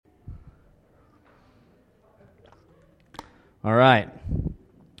All right.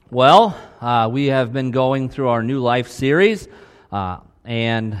 Well, we have been going through our New Life series,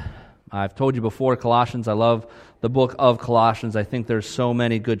 and I've told you before, Colossians, I love the book of Colossians. I think there's so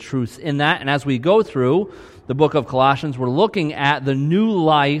many good truths in that, and as we go through the book of Colossians, we're looking at the new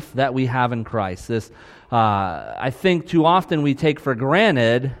life that we have in Christ. This, I think too often we take for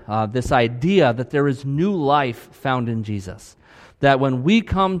granted this idea that there is new life found in Jesus. That when we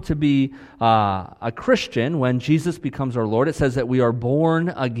come to be a Christian, when Jesus becomes our Lord, it says that we are born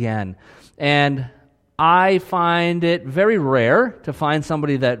again. And I find it very rare to find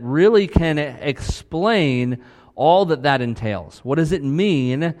somebody that really can explain all that entails. What does it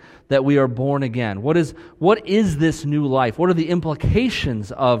mean that we are born again? What is this new life? What are the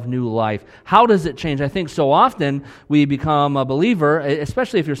implications of new life? How does it change? I think so often we become a believer,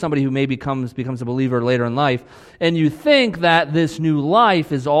 especially if you're somebody who maybe becomes a believer later in life, and you think that this new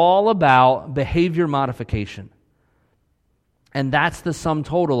life is all about behavior modification. And that's the sum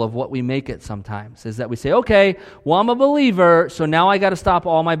total of what we make it sometimes, is that we say, okay, well, I'm a believer, so now I got to stop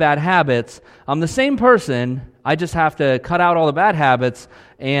all my bad habits. I'm the same person, I just have to cut out all the bad habits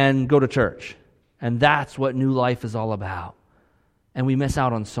and go to church. And that's what new life is all about. And we miss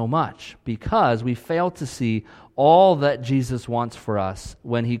out on so much because we fail to see all that Jesus wants for us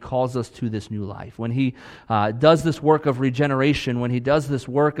when He calls us to this new life. When He does this work of regeneration, when He does this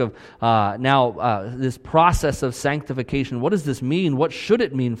work of this process of sanctification. What does this mean? What should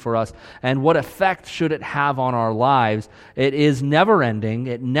it mean for us? And what effect should it have on our lives? It is never ending.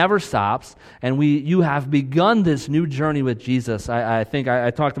 It never stops. And you have begun this new journey with Jesus. I think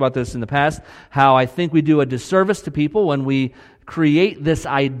I talked about this in the past, how I think we do a disservice to people when we create this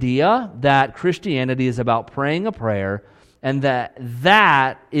idea that Christianity is about praying a prayer and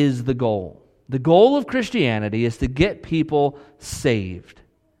that is the goal. The goal of Christianity is to get people saved.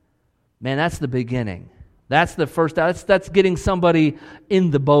 Man, that's the beginning. That's the first, that's getting somebody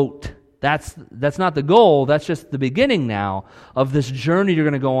in the boat. That's not the goal, that's just the beginning now of this journey you're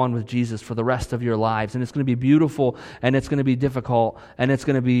going to go on with Jesus for the rest of your lives. And it's going to be beautiful, and it's going to be difficult, and it's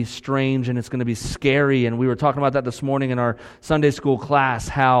going to be strange, and it's going to be scary. And we were talking about that this morning in our Sunday school class,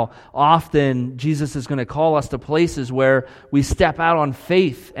 how often Jesus is going to call us to places where we step out on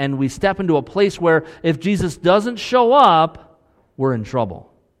faith, and we step into a place where if Jesus doesn't show up, we're in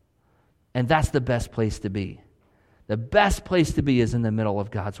trouble. And that's the best place to be. The best place to be is in the middle of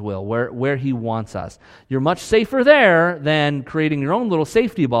God's will, where He wants us. You're much safer there than creating your own little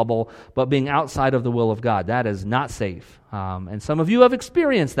safety bubble, but being outside of the will of God. That is not safe. And some of you have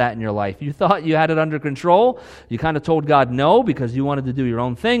experienced that in your life. You thought you had it under control. You kind of told God no because you wanted to do your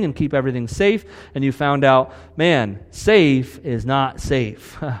own thing and keep everything safe. And you found out, man, safe is not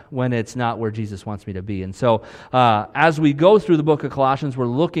safe when it's not where Jesus wants me to be. And so as we go through the book of Colossians, we're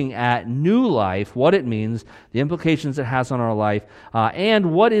looking at new life, what it means, the implications it has on our life,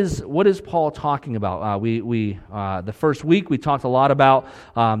 and what is Paul talking about. The first week we talked a lot about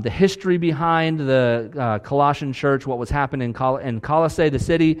the history behind the Colossian church, what was happening in Colossae, the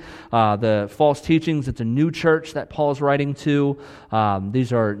city, the false teachings. It's a new church that Paul's writing to.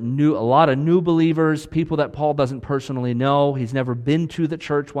 These are a lot of new believers, people that Paul doesn't personally know. He's never been to the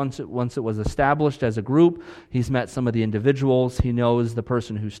church once it was established as a group. He's met some of the individuals. He knows the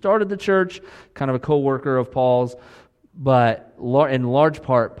person who started the church, kind of a co-worker of Paul's. But in large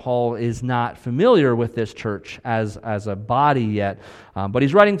part, Paul is not familiar with this church as a body yet. But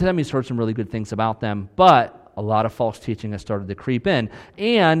he's writing to them. He's heard some really good things about them. But a lot of false teaching has started to creep in.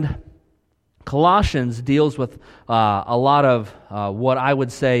 And Colossians deals with a lot of what I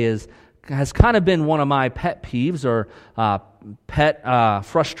would say has kind of been one of my pet peeves or pet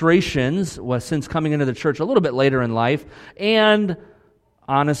frustrations since coming into the church a little bit later in life. And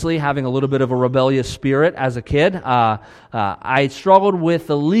honestly, having a little bit of a rebellious spirit as a kid, I struggled with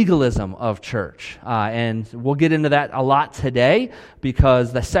the legalism of church. And we'll get into that a lot today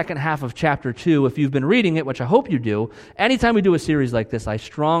because the second half of chapter 2, if you've been reading it, which I hope you do, anytime we do a series like this, I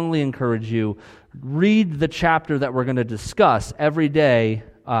strongly encourage you, read the chapter that we're going to discuss every day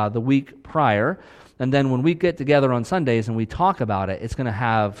the week prior. And then when we get together on Sundays and we talk about it, it's going to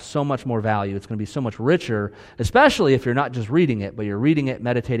have so much more value. It's going to be so much richer, especially if you're not just reading it, but you're reading it,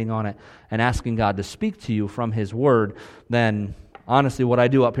 meditating on it, and asking God to speak to you from His Word. Then, honestly, what I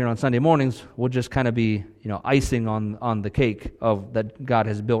do up here on Sunday mornings will just kind of be, icing on the cake of that God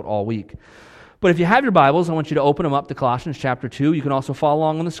has built all week. But if you have your Bibles, I want you to open them up to Colossians chapter 2. You can also follow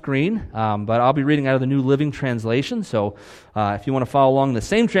along on the screen, but I'll be reading out of the New Living Translation. So if you want to follow along the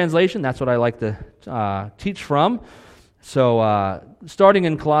same translation, that's what I like to teach from. So starting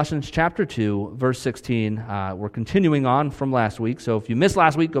in Colossians chapter 2, verse 16, we're continuing on from last week. So if you missed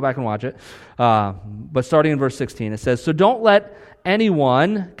last week, go back and watch it. But starting in verse 16, it says, "So don't let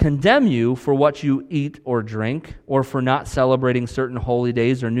anyone condemn you for what you eat or drink, or for not celebrating certain holy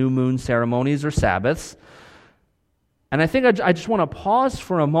days or new moon ceremonies or Sabbaths." And I think I just want to pause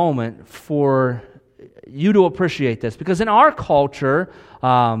for a moment for you to appreciate this, because in our culture,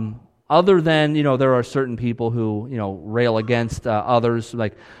 other than, there are certain people who, rail against others.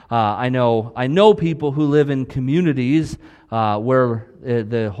 Like, I know people who live in communities where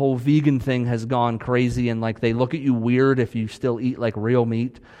the whole vegan thing has gone crazy, and like they look at you weird if you still eat like real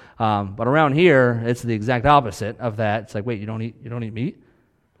meat. But around here, it's the exact opposite of that. It's like, wait, you don't eat meat?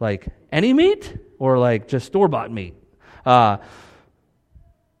 Like any meat, or like just store-bought meat?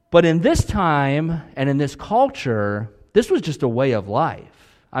 But in this time and in this culture, this was just a way of life.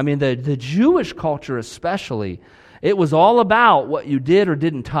 I mean, the Jewish culture especially, it was all about what you did or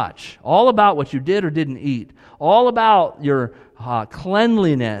didn't touch, all about what you did or didn't eat, all about your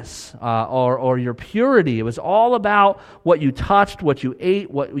cleanliness or your purity. It was all about what you touched, what you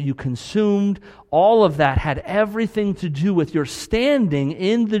ate, what you consumed. All of that had everything to do with your standing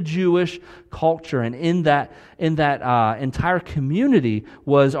in the Jewish culture, and in that entire community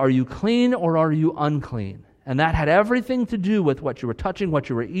was, are you clean or are you unclean? And that had everything to do with what you were touching, what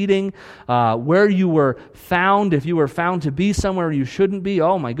you were eating, where you were found. If you were found to be somewhere you shouldn't be,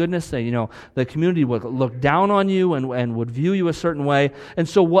 oh my goodness, the community would look down on you and would view you a certain way. And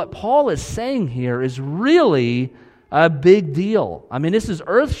so what Paul is saying here is really a big deal. I mean, this is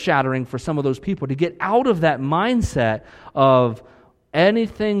earth-shattering for some of those people to get out of that mindset of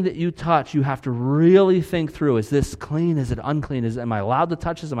anything that you touch, you have to really think through. Is this clean? Is it unclean? Am I allowed to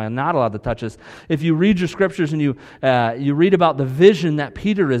touch this? Am I not allowed to touch this? If you read your scriptures and you read about the vision that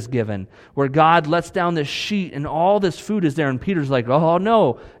Peter is given, where God lets down this sheet and all this food is there, and Peter's like, oh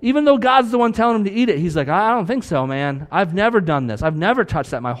no. Even though God's the one telling him to eat it, he's like, I don't think so, man. I've never done this. I've never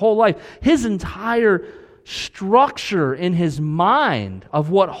touched that my whole life. His entire structure in his mind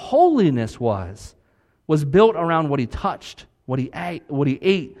of what holiness was built around what he touched, what he ate,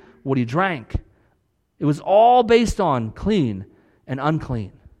 what he drank. It was all based on clean and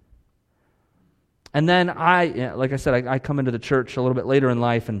unclean. And then like I said, I come into the church a little bit later in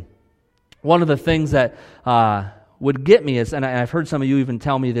life, and one of the things that would get me is, and I've heard some of you even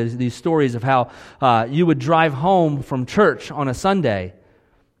tell me these stories of how you would drive home from church on a Sunday,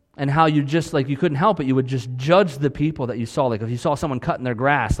 and how you just, like, you couldn't help it. You would just judge the people that you saw. Like, if you saw someone cutting their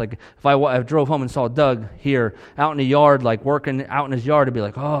grass, like, if I drove home and saw Doug here out in the yard, like, working out in his yard, I'd be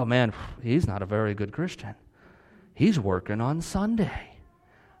like, oh, man, he's not a very good Christian. He's working on Sunday.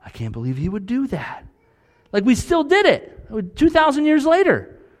 I can't believe he would do that. Like, we still did it 2,000 years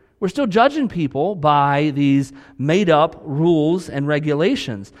later. We're still judging people by these made-up rules and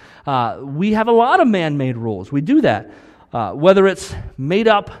regulations. We have a lot of man-made rules. We do that. Whether it's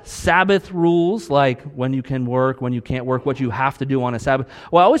made-up Sabbath rules, like when you can work, when you can't work, what you have to do on a Sabbath.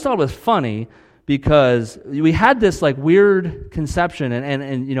 Well, I always thought it was funny because we had this like weird conception,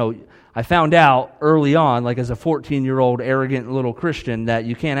 and I found out early on, like as a 14-year-old arrogant little Christian, that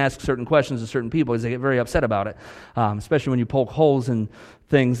you can't ask certain questions to certain people because they get very upset about it, especially when you poke holes in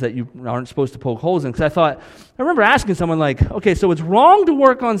things that you aren't supposed to poke holes in. Because I remember asking someone like, okay, so it's wrong to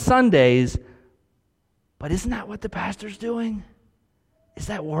work on Sundays, but isn't that what the pastor's doing? Is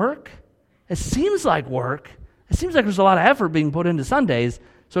that work? It seems like work. It seems like there's a lot of effort being put into Sundays,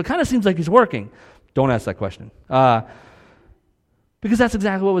 so it kind of seems like he's working. Don't ask that question. Because that's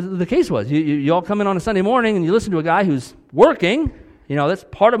exactly what the case was. You all come in on a Sunday morning and you listen to a guy who's working. That's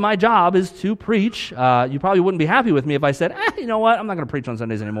part of my job is to preach. You probably wouldn't be happy with me if I said, you know what, I'm not going to preach on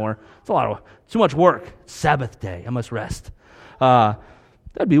Sundays anymore. It's too much work. Sabbath day, I must rest.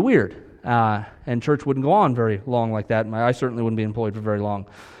 That'd be weird. And church wouldn't go on very long like that. I certainly wouldn't be employed for very long.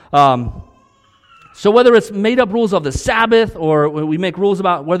 So whether it's made-up rules of the Sabbath, or we make rules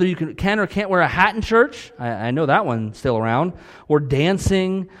about whether you can or can't wear a hat in church, I know that one's still around, or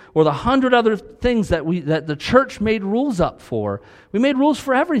dancing, or the 100 other things that the church made rules up for. We made rules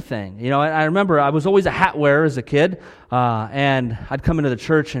for everything. I remember I was always a hat wearer as a kid, and I'd come into the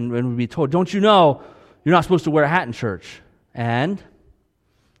church and we'd be told, don't you know you're not supposed to wear a hat in church? And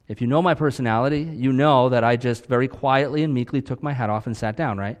if you know my personality, you know that I just very quietly and meekly took my hat off and sat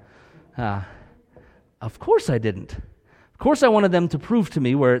down, right? Of course I didn't. Of course I wanted them to prove to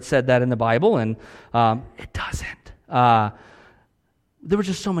me where it said that in the Bible, and it doesn't. There were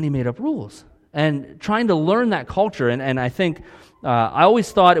just so many made-up rules. And trying to learn that culture, and I think I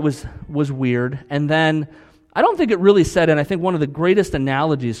always thought it was weird, and then I don't think it really set in. I think one of the greatest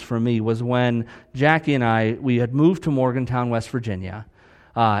analogies for me was when Jackie and we had moved to Morgantown, West Virginia.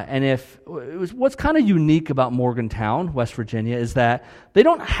 What's kind of unique about Morgantown, West Virginia, is that they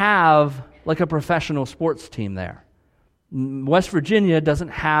don't have like a professional sports team there. West Virginia doesn't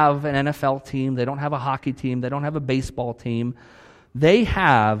have an NFL team. They don't have a hockey team. They don't have a baseball team. They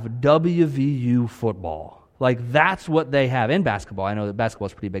have WVU football. Like, that's what they have. In basketball. I know that basketball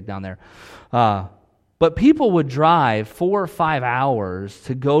is pretty big down there. But people would drive 4 or 5 hours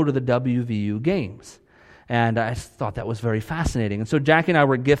to go to the WVU games. And I thought that was very fascinating. And so Jackie and I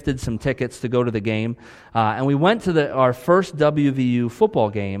were gifted some tickets to go to the game. And we went to our first WVU football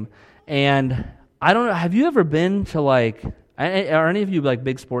game. And I don't know, have you ever been to are any of you like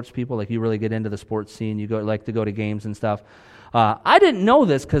big sports people? Like, you really get into the sports scene, you like to go to games and stuff? I didn't know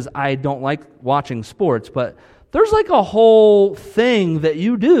this because I don't like watching sports, but there's like a whole thing that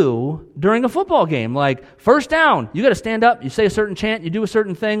you do during a football game. Like, first down, you got to stand up, you say a certain chant, you do a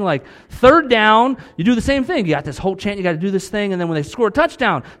certain thing. Like, third down, you do the same thing. You got this whole chant, you got to do this thing, and then when they score a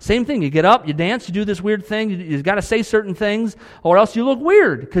touchdown, same thing. You get up, you dance, you do this weird thing, you got to say certain things, or else you look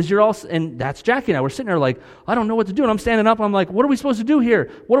weird, because you're all, and that's Jackie and I. We're sitting there like, I don't know what to do, and I'm standing up, and I'm like, what are we supposed to do here?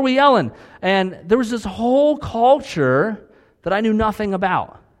 What are we yelling? And there was this whole culture that I knew nothing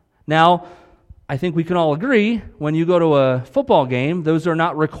about. Now, I think we can all agree, when you go to a football game, those are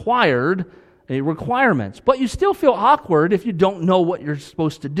not requirements. But you still feel awkward if you don't know what you're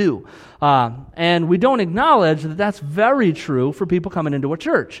supposed to do. And we don't acknowledge that that's very true for people coming into a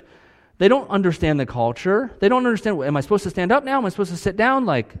church. They don't understand the culture. They don't understand, am I supposed to stand up now? Am I supposed to sit down?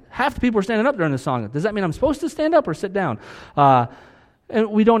 Like, half the people are standing up during the song. Does that mean I'm supposed to stand up or sit down? And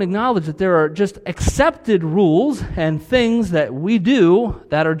we don't acknowledge that there are just accepted rules and things that we do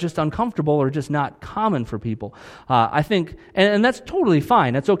that are just uncomfortable or just not common for people. I think, and that's totally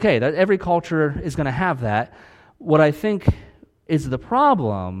fine. That's okay. That every culture is going to have that. What I think is the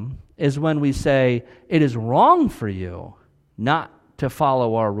problem is when we say it is wrong for you not to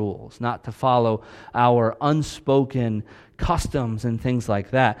follow our rules, not to follow our unspoken customs and things like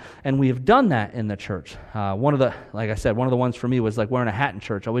that. And we have done that in the church. One of the ones for me was like wearing a hat in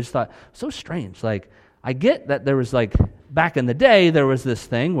church. I always thought, so strange. Like, I get that there was like, back in the day, there was this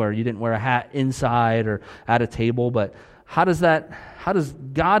thing where you didn't wear a hat inside or at a table, but how does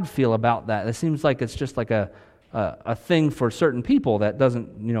God feel about that? It seems like it's just like a thing for certain people that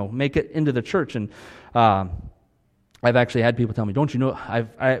doesn't, make it into the church. And I've actually had people tell me, don't you know,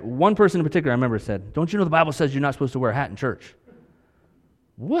 one person in particular I remember said, don't you know the Bible says you're not supposed to wear a hat in church?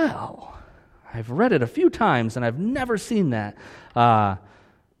 Well, I've read it a few times and I've never seen that. But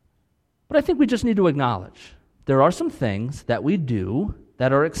I think we just need to acknowledge there are some things that we do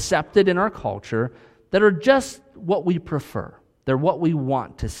that are accepted in our culture that are just what we prefer. They're what we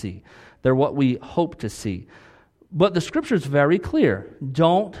want to see. They're what we hope to see. But the Scripture is very clear.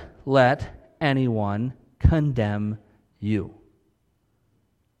 Don't let anyone condemn you.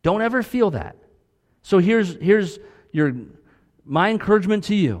 Don't ever feel that. So here's my encouragement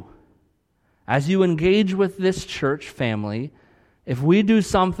to you. As you engage with this church family, if we do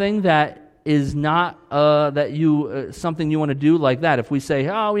something that is not something you want to do like that, if we say,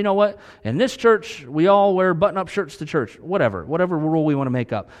 oh, you know what, in this church we all wear button-up shirts to church, whatever rule we want to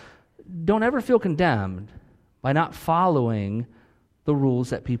make up, don't ever feel condemned by not following the rules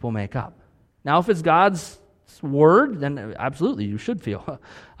that people make up. Now, if it's God's word, then absolutely you should feel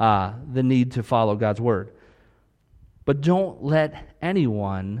the need to follow God's word. But don't let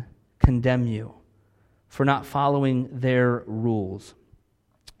anyone condemn you for not following their rules.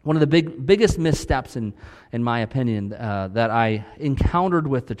 One of the biggest missteps, in my opinion, that I encountered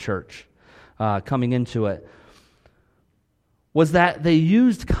with the church coming into it was that they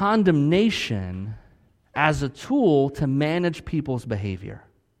used condemnation as a tool to manage people's behavior.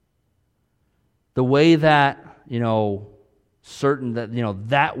 The way that, that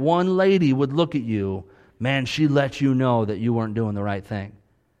one lady would look at you, man, she let you know that you weren't doing the right thing.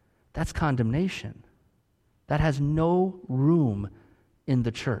 That's condemnation. That has no room in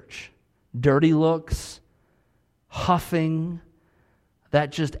the church. Dirty looks, huffing,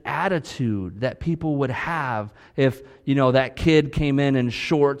 that just attitude that people would have if, that kid came in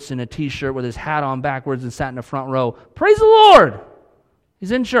shorts and a t-shirt with his hat on backwards and sat in the front row. Praise the Lord!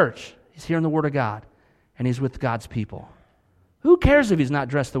 He's in church. He's hearing the Word of God, and he's with God's people. Who cares if he's not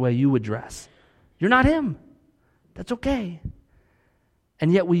dressed the way you would dress? You're not him. That's okay.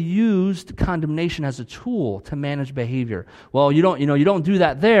 And yet we used condemnation as a tool to manage behavior. Well, you don't do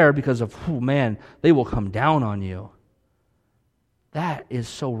that there because of, they will come down on you. That is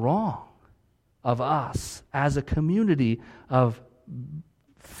so wrong of us as a community of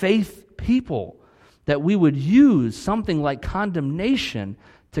faith people, that we would use something like condemnation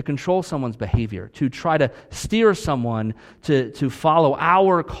to control someone's behavior, to try to steer someone to follow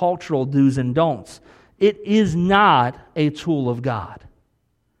our cultural do's and don'ts. It is not a tool of God.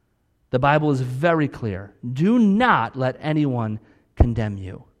 The Bible is very clear. Do not let anyone condemn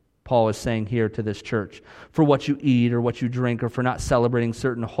you, Paul is saying here to this church, for what you eat or what you drink or for not celebrating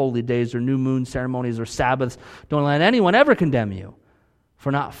certain holy days or new moon ceremonies or Sabbaths. Don't let anyone ever condemn you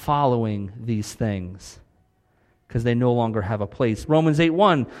for not following these things, because they no longer have a place. Romans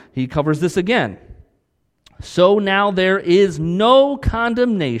 8:1, he covers this again. So now there is no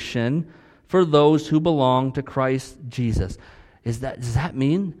condemnation for those who belong to Christ Jesus. Does that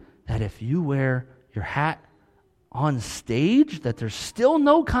mean that if you wear your hat on stage, that there's still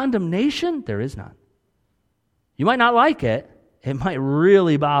no condemnation? There is none. You might not like it. It might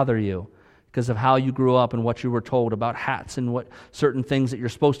really bother you because of how you grew up and what you were told about hats and what certain things that you're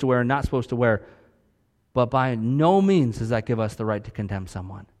supposed to wear and not supposed to wear. But by no means does that give us the right to condemn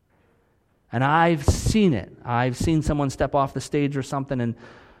someone. And I've seen it. I've seen someone step off the stage or something, and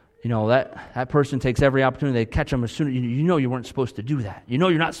that person takes every opportunity. They catch them as soon as you know you weren't supposed to do that. You know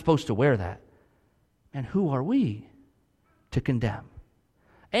you're not supposed to wear that. And who are we to condemn?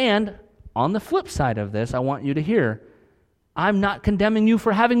 And on the flip side of this, I want you to hear, I'm not condemning you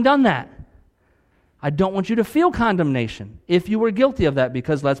for having done that. I don't want you to feel condemnation if you were guilty of that,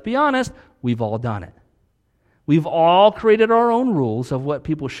 because let's be honest, we've all done it. We've all created our own rules of what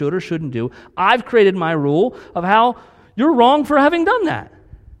people should or shouldn't do. I've created my rule of how you're wrong for having done that.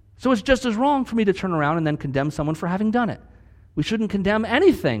 So it's just as wrong for me to turn around and then condemn someone for having done it. We shouldn't condemn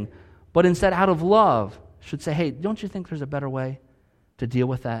anything, but instead, out of love, should say, hey, don't you think there's a better way to deal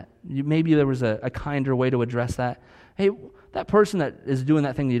with that? Maybe there was a kinder way to address that. Hey, that person that is doing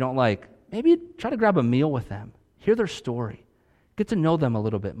that thing that you don't like, maybe try to grab a meal with them. Hear their story. Get to know them a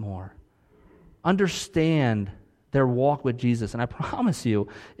little bit more. Understand their walk with Jesus, and I promise you,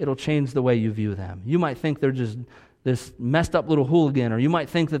 it'll change the way you view them. You might think they're just this messed up little hooligan, or you might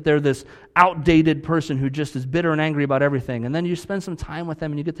think that they're this outdated person who just is bitter and angry about everything, and then you spend some time with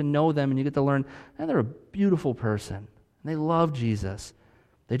them, and you get to know them, and you get to learn, and they're a beautiful person, and they love Jesus.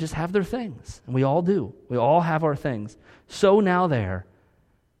 They just have their things, and we all do. We all have our things. So now there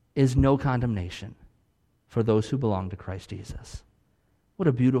is no condemnation for those who belong to Christ Jesus. What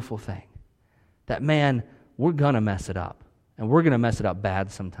a beautiful thing. That, man, we're going to mess it up. And we're going to mess it up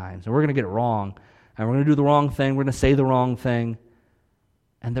bad sometimes. And we're going to get it wrong. And we're going to do the wrong thing. We're going to say the wrong thing.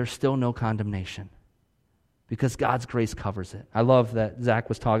 And there's still no condemnation. Because God's grace covers it. I love that Zach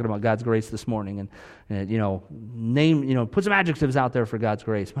was talking about God's grace this morning. And put some adjectives out there for God's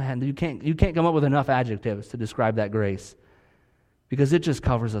grace. Man, you can't come up with enough adjectives to describe that grace. Because it just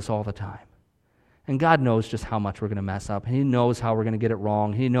covers us all the time. And God knows just how much we're going to mess up. And He knows how we're going to get it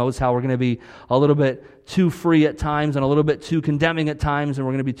wrong. He knows how we're going to be a little bit too free at times and a little bit too condemning at times, and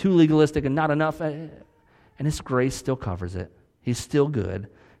we're going to be too legalistic and not enough. And His grace still covers it. He's still good,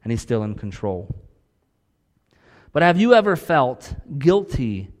 and He's still in control. But have you ever felt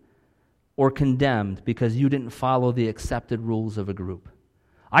guilty or condemned because you didn't follow the accepted rules of a group?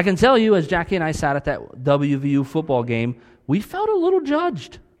 I can tell you, as Jackie and I sat at that WVU football game, we felt a little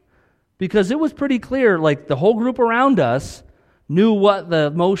judged. Because it was pretty clear, like the whole group around us knew what the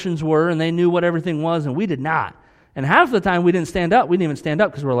motions were and they knew what everything was, and we did not. And half the time we didn't stand up. We didn't even stand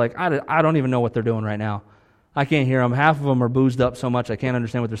up because we're like, I don't even know what they're doing right now. I can't hear them. Half of them are boozed up so much I can't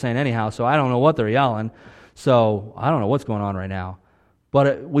understand what they're saying anyhow, so I don't know what they're yelling. So I don't know what's going on right now.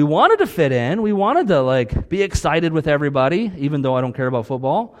 But we wanted to fit in. We wanted to be excited with everybody, even though I don't care about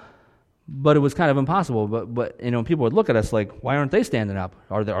football. But it was kind of impossible. But people would look at us like, why aren't they standing up?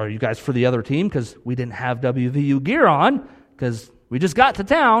 Are you guys for the other team? Because we didn't have WVU gear on because we just got to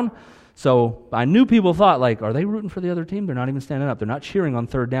town. So I knew people thought, are they rooting for the other team? They're not even standing up. They're not cheering on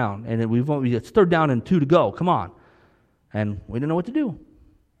third down. And it's third down and 2 to go. Come on. And we didn't know what to do.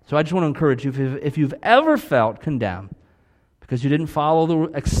 So I just want to encourage you, if you've ever felt condemned because you didn't follow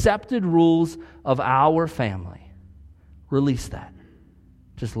the accepted rules of our family, release that.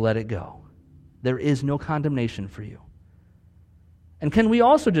 Just let it go. There is no condemnation for you. And can we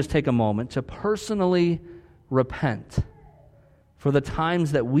also just take a moment to personally repent for the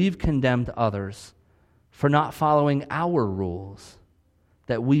times that we've condemned others for not following our rules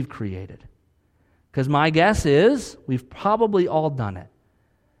that we've created? Because my guess is we've probably all done it.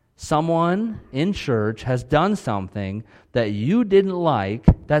 Someone in church has done something that you didn't like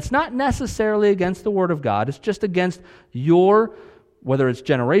that's not necessarily against the Word of God. It's just against your, whether it's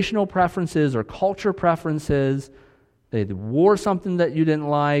generational preferences or culture preferences, They wore something that you didn't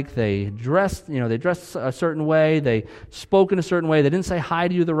like. They dressed a certain way. They spoke in a certain way. They didn't say hi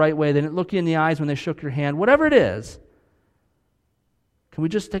to you the right way. They didn't look you in the eyes when they shook your hand. Whatever it is, can we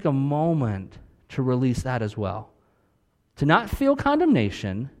just take a moment to release that as well? To not feel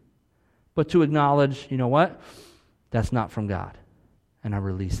condemnation, but to acknowledge, you know what? That's not from God. And I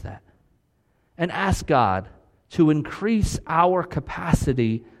release that. And ask God to increase our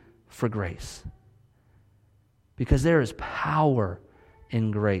capacity for grace. Because there is power in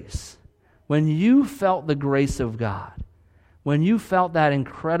grace. When you felt the grace of God, when you felt that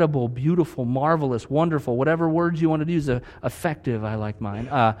incredible, beautiful, marvelous, wonderful, whatever words you want to use, effective, I like mine,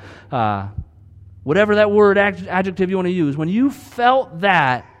 whatever that word, adjective you want to use, when you felt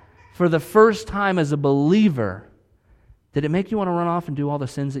that for the first time as a believer, did it make you want to run off and do all the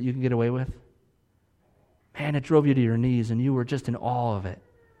sins that you can get away with? Man, it drove you to your knees and you were just in awe of it.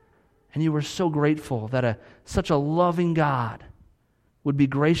 And you were so grateful that such a loving God would be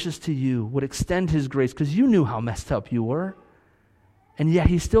gracious to you, would extend His grace, because you knew how messed up you were. And yet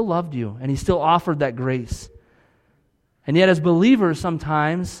He still loved you, and He still offered that grace. And yet as believers,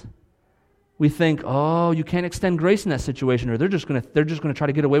 sometimes we think, oh, you can't extend grace in that situation, or they're just going to try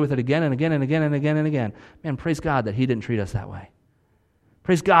to get away with it again and again and again and again and again. Man, praise God that He didn't treat us that way.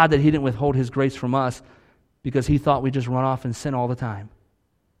 Praise God that He didn't withhold His grace from us because He thought we'd just run off and sin all the time.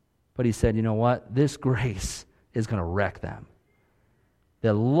 But He said, you know what? This grace is going to wreck them.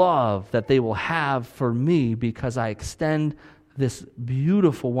 The love that they will have for me because I extend this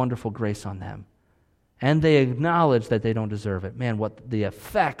beautiful, wonderful grace on them. And they acknowledge that they don't deserve it. Man, what the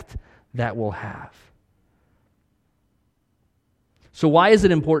effect that will have. So why is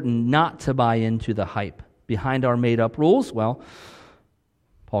it important not to buy into the hype behind our made-up rules? Well,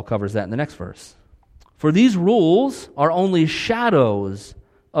 Paul covers that in the next verse. For these rules are only shadows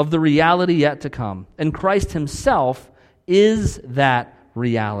of the reality yet to come. And Christ Himself is that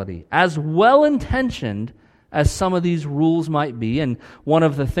reality. As well-intentioned as some of these rules might be, and one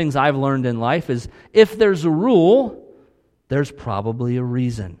of the things I've learned in life is if there's a rule, there's probably a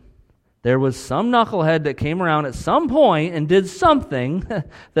reason. There was some knucklehead that came around at some point and did something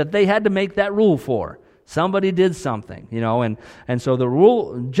that they had to make that rule for. Somebody did something, and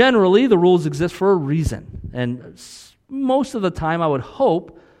so generally the rules exist for a reason. And most of the time I would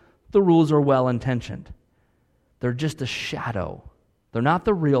hope the rules are well-intentioned. They're just a shadow. They're not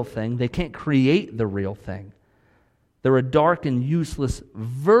the real thing. They can't create the real thing. They're a dark and useless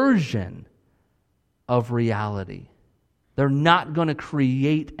version of reality. They're not going to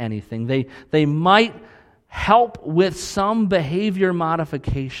create anything. They might help with some behavior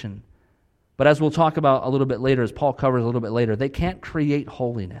modification. But as we'll talk about a little bit later, as Paul covers a little bit later, they can't create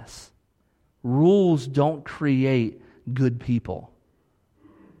holiness. Rules don't create good people.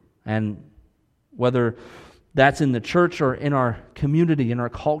 And whether that's in the church or in our community, in our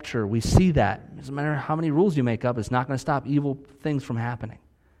culture, we see that. It doesn't matter how many rules you make up, it's not going to stop evil things from happening.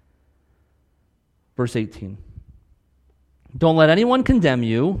 Verse 18. Don't let anyone condemn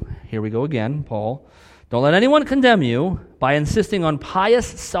you. Here we go again, Paul. Don't let anyone condemn you by insisting on pious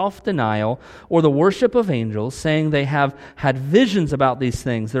self-denial or the worship of angels, saying they have had visions about these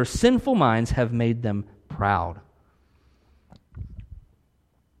things. Their sinful minds have made them proud.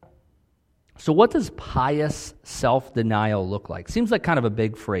 So what does pious self-denial look like? Seems like kind of a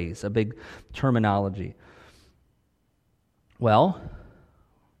big phrase, a big terminology. Well,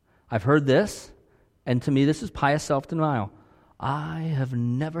 I've heard this, and to me this is pious self-denial. I have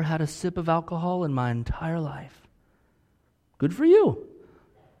never had a sip of alcohol in my entire life. Good for you.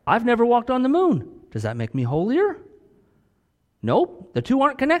 I've never walked on the moon. Does that make me holier? Nope, the two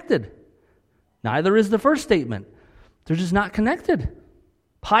aren't connected. Neither is the first statement. They're just not connected.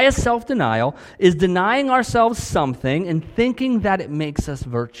 Pious self-denial is denying ourselves something and thinking that it makes us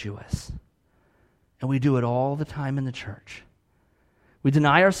virtuous. And we do it all the time in the church. We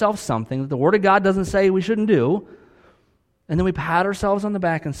deny ourselves something that the Word of God doesn't say we shouldn't do, and then we pat ourselves on the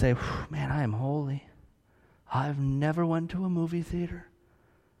back and say, man, I am holy. I've never went to a movie theater.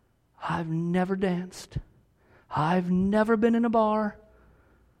 I've never danced. I've never been in a bar.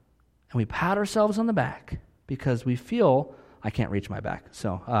 And we pat ourselves on the back because we feel, I can't reach my back,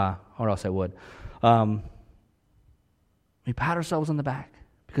 so or else I would. We pat ourselves on the back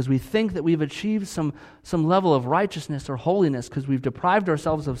because we think that we've achieved some level of righteousness or holiness because we've deprived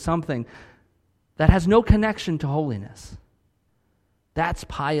ourselves of something that has no connection to holiness. That's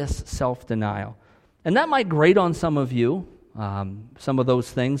pious self-denial. And that might grate on some of you, some of those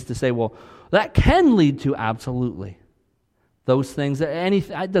things, to say, well, that can lead to absolutely. Those things,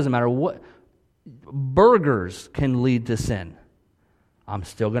 it doesn't matter what, burgers can lead to sin. I'm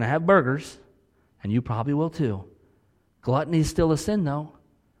still going to have burgers, and you probably will too. Gluttony is still a sin, though.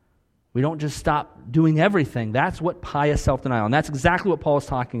 We don't just stop doing everything. That's what pious self-denial, and that's exactly what Paul is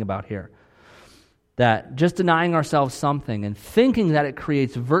talking about here. That just denying ourselves something and thinking that it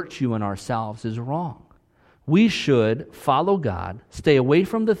creates virtue in ourselves is wrong. We should follow God, stay away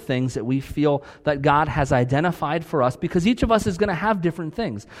from the things that we feel that God has identified for us, because each of us is going to have different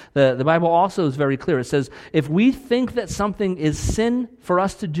things. The Bible also is very clear. It says, if we think that something is sin for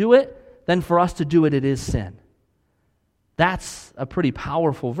us to do it, then for us to do it, it is sin. That's a pretty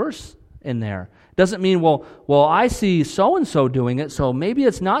powerful verse in there. Doesn't mean, well, I see so-and-so doing it, so maybe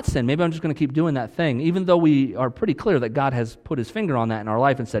it's not sin. Maybe I'm just going to keep doing that thing, even though we are pretty clear that God has put his finger on that in our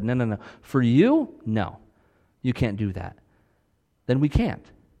life and said, no. For you, no. You can't do that. Then we can't.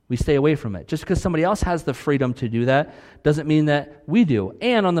 We stay away from it. Just because somebody else has the freedom to do that doesn't mean that we do.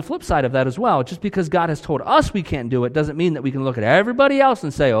 And on the flip side of that as well, just because God has told us we can't do it doesn't mean that we can look at everybody else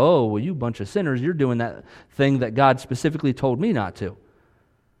and say, oh, well, you bunch of sinners, you're doing that thing that God specifically told me not to.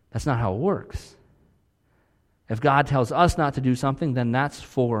 That's not how it works. If God tells us not to do something, then that's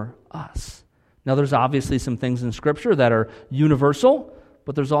for us. Now, there's obviously some things in Scripture that are universal,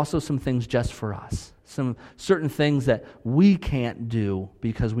 but there's also some things just for us. Some certain things that we can't do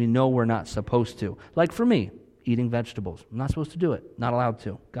because we know we're not supposed to. Like for me, eating vegetables. I'm not supposed to do it. Not allowed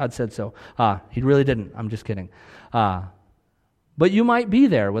to. God said so. He really didn't. I'm just kidding. But you might be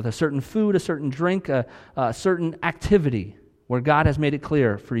there with a certain food, a certain drink, a certain activity where God has made it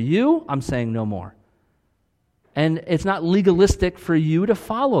clear, for you, I'm saying no more. And it's not legalistic for you to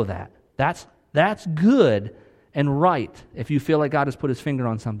follow that. That's good and right if you feel like God has put his finger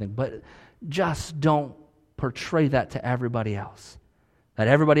on something. But just don't portray that to everybody else. That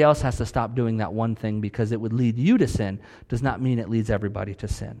everybody else has to stop doing that one thing because it would lead you to sin does not mean it leads everybody to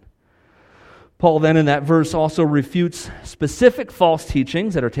sin. Paul then in that verse also refutes specific false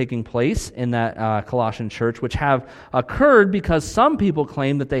teachings that are taking place in that Colossian church, which have occurred because some people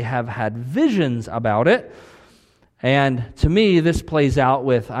claim that they have had visions about it. And to me, this plays out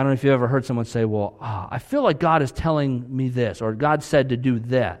with, I don't know if you've ever heard someone say, well, I feel like God is telling me this, or God said to do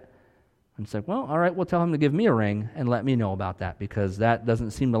that. And it's like, well, all right, we'll tell him to give me a ring and let me know about that, because that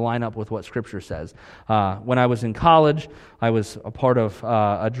doesn't seem to line up with what Scripture says. When I was in college, I was a part of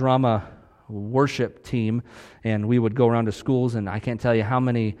a drama worship team, and we would go around to schools, and I can't tell you how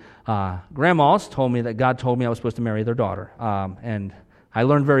many grandmas told me that God told me I was supposed to marry their daughter. And I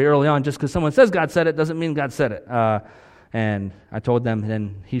learned very early on, just because someone says God said it doesn't mean God said it. And I told them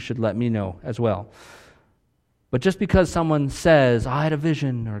then he should let me know as well. But just because someone says, I had a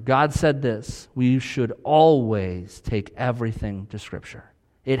vision, or God said this, we should always take everything to Scripture.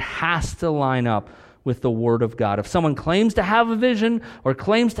 It has to line up with the Word of God. If someone claims to have a vision or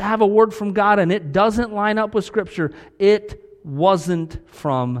claims to have a word from God and it doesn't line up with Scripture, it wasn't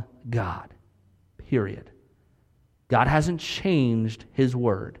from God. Period. God hasn't changed his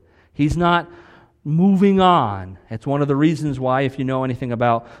word. He's not moving on. It's one of the reasons why, if you know anything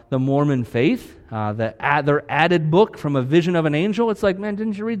about the Mormon faith, their added book from a vision of an angel, it's like, man,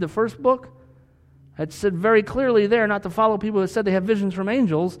 didn't you read the first book? It said very clearly there not to follow people that said they have visions from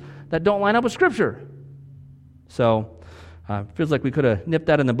angels that don't line up with Scripture. So, it feels like we could have nipped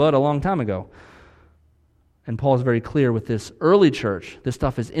that in the bud a long time ago. And Paul is very clear with this early church. This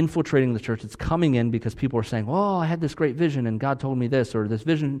stuff is infiltrating the church. It's coming in because people are saying, oh, I had this great vision and God told me this, or this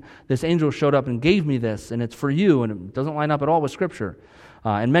vision, this angel showed up and gave me this, and it's for you, and it doesn't line up at all with Scripture.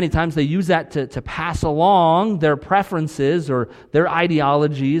 And many times they use that to pass along their preferences or their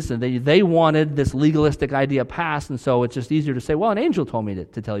ideologies, and they wanted this legalistic idea passed, and so it's just easier to say, well, an angel told me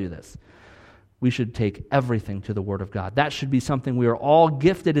to tell you this. We should take everything to the Word of God. That should be something we are all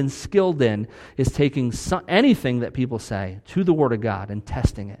gifted and skilled in, is taking anything that people say to the Word of God and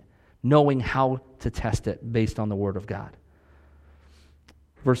testing it, knowing how to test it based on the Word of God.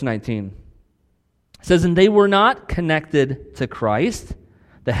 Verse 19 says, and they were not connected to Christ,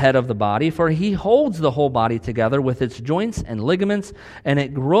 the head of the body, for he holds the whole body together with its joints and ligaments, and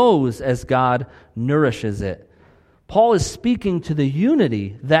it grows as God nourishes it. Paul is speaking to the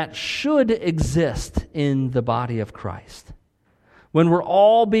unity that should exist in the body of Christ. When we're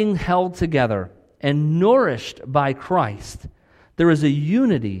all being held together and nourished by Christ, there is a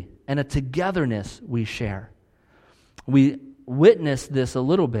unity and a togetherness we share. We witnessed this a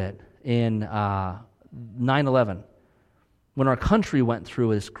little bit in 9/11. When our country went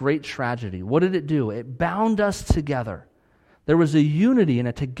through this great tragedy, what did it do? It bound us together. There was a unity and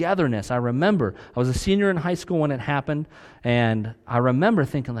a togetherness. I remember, I was a senior in high school when it happened, and I remember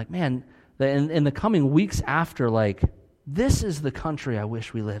thinking, like, man, in the coming weeks after, like, this is the country I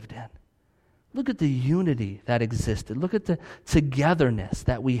wish we lived in. Look at the unity that existed. Look at the togetherness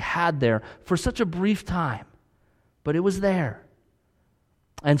that we had there for such a brief time. but it was there.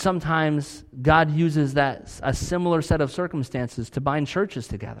 And sometimes God uses a similar set of circumstances to bind churches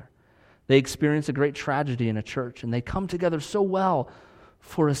together. They experience a great tragedy in a church, and they come together so well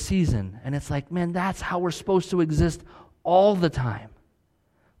for a season. And it's like, man, that's how we're supposed to exist all the time.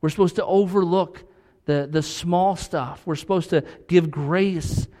 We're supposed to overlook the small stuff. We're supposed to give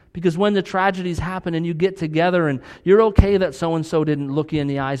grace, because when the tragedies happen and you get together and you're okay that so-and-so didn't look you in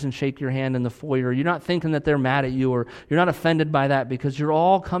the eyes and shake your hand in the foyer, you're not thinking that they're mad at you, or you're not offended by that, because you're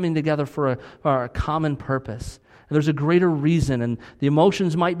all coming together for a common purpose. And there's a greater reason, and the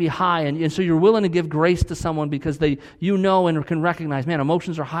emotions might be high, and so you're willing to give grace to someone because you know and can recognize, man,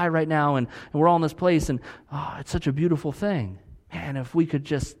 emotions are high right now, and we're all in this place, and it's such a beautiful thing. Man, if we could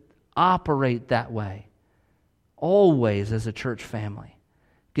just operate that way, always as a church family,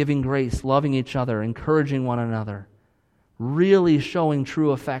 giving grace, loving each other, encouraging one another, really showing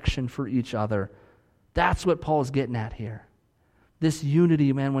true affection for each other. That's what Paul's getting at here. This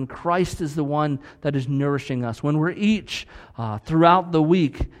unity, man, when Christ is the one that is nourishing us, when we're each throughout the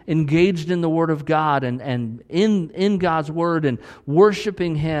week engaged in the Word of God and in God's Word and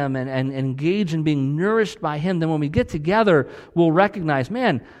worshiping Him and engaged in being nourished by Him, then when we get together, we'll recognize,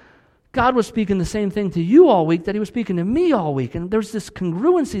 man, God was speaking the same thing to you all week that He was speaking to me all week. And there's this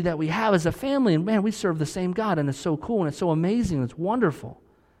congruency that we have as a family. And man, we serve the same God. And it's so cool and it's so amazing. And it's wonderful.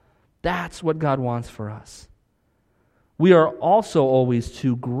 That's what God wants for us. We are also always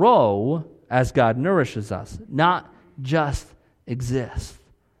to grow as God nourishes us, not just exist.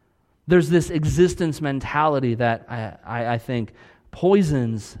 There's this existence mentality that I think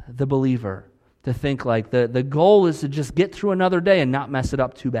poisons the believer, to think like the goal is to just get through another day and not mess it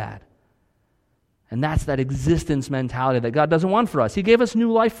up too bad. And that's that existence mentality that God doesn't want for us. He gave us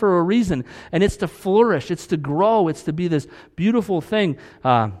new life for a reason, and it's to flourish, it's to grow, it's to be this beautiful thing.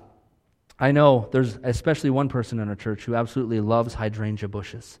 I know there's especially one person in our church who absolutely loves hydrangea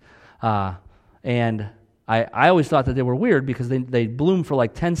bushes. And I always thought that they were weird because they bloom for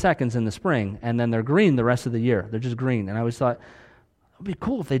like 10 seconds in the spring, and then they're green the rest of the year. They're just green. And I always thought, it would be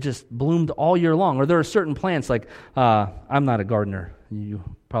cool if they just bloomed all year long. Or there are certain plants, like, I'm not a gardener. You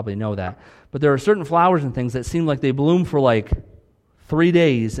probably know that. But there are certain flowers and things that seem like they bloom for like 3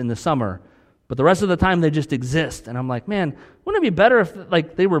 days in the summer, but the rest of the time they just exist. And I'm like, man, wouldn't it be better if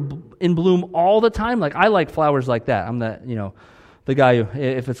like they were in bloom all the time? Like, I like flowers like that. I'm the guy who,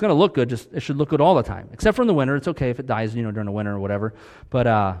 if it's going to look good, it should look good all the time. Except for in the winter. It's okay if it dies, during the winter or whatever. But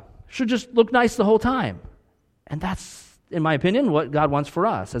it should just look nice the whole time. And that's, in my opinion, what God wants for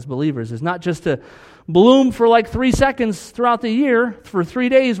us as believers, is not just to bloom for like 3 seconds throughout the year. For 3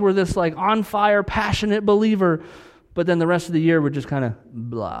 days, we're this like on fire, passionate believer, but then the rest of the year, we're just kind of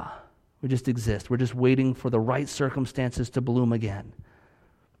blah. We just exist. We're just waiting for the right circumstances to bloom again.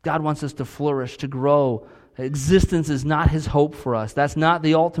 God wants us to flourish, to grow. Existence is not His hope for us. That's not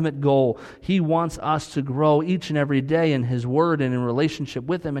the ultimate goal. He wants us to grow each and every day in His Word and in relationship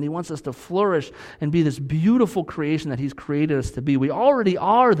with Him, and He wants us to flourish and be this beautiful creation that He's created us to be. We already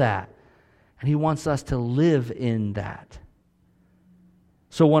are that, and He wants us to live in that.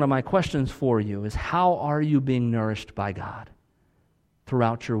 So one of my questions for you is, how are you being nourished by God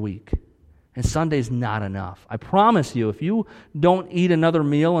throughout your week? And Sunday's not enough. I promise you, if you don't eat another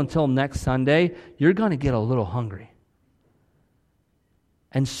meal until next Sunday, you're going to get a little hungry.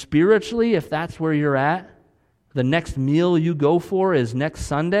 And spiritually, if that's where you're at, the next meal you go for is next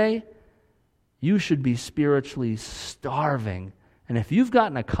Sunday, you should be spiritually starving. And if you've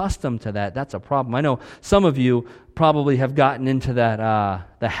gotten accustomed to that, that's a problem. I know some of you probably have gotten into that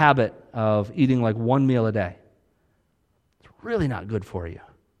the habit of eating like one meal a day. It's really not good for you.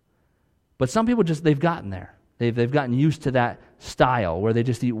 But some people they've gotten there. They've gotten used to that style where they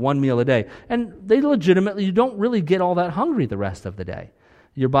just eat one meal a day. And you don't really get all that hungry the rest of the day.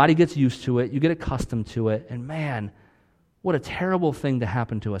 Your body gets used to it. You get accustomed to it. And man, what a terrible thing to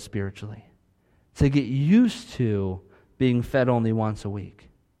happen to us spiritually. To get used to being fed only once a week.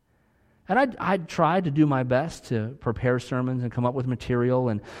 And I try to do my best to prepare sermons and come up with material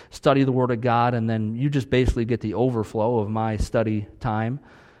and study the Word of God. And then you just basically get the overflow of my study time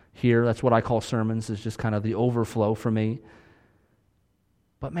here. That's what I call sermons, is just kind of the overflow for me.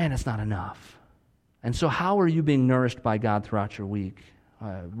 But man, it's not enough. And so how are you being nourished by God throughout your week?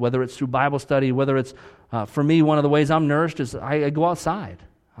 Whether it's through Bible study, whether it's, for me, one of the ways I'm nourished is I go outside.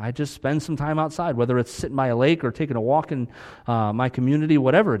 I just spend some time outside, whether it's sitting by a lake or taking a walk in my community,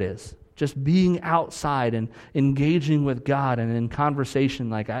 whatever it is. Just being outside and engaging with God and in conversation,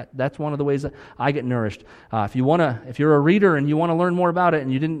 that's one of the ways that I get nourished. If you're a reader and you want to learn more about it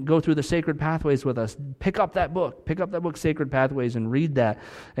and you didn't go through the Sacred Pathways with us, pick up that book, Sacred Pathways, and read that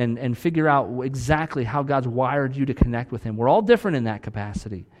and figure out exactly how God's wired you to connect with Him. We're all different in that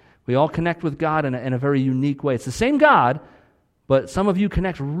capacity. We all connect with God in a very unique way. It's the same God, but some of you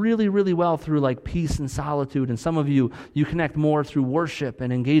connect really, really well through like peace and solitude, and some of you connect more through worship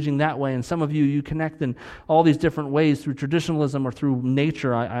and engaging that way, and some of you connect in all these different ways through traditionalism or through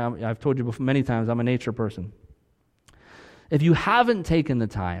nature. I've told you before many times, I'm a nature person. If you haven't taken the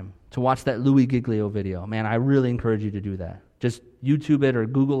time to watch that Louis Giglio video, man, I really encourage you to do that. Just YouTube it or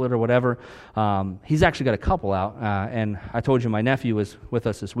Google it or whatever. He's actually got a couple out, and I told you my nephew was with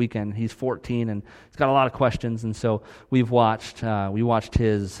us this weekend. He's 14, and he's got a lot of questions, and so we watched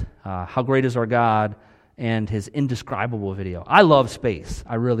his How Great Is Our God and his Indescribable video. I love space.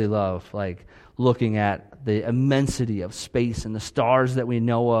 I really love looking at the immensity of space and the stars that we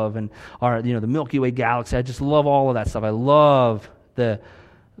know of, and the Milky Way galaxy. I just love all of that stuff. I love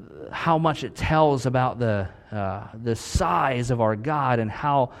how much it tells about the size of our God and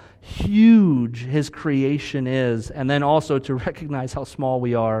how huge His creation is, and then also to recognize how small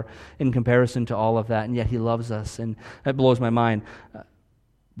we are in comparison to all of that, and yet He loves us, and that blows my mind.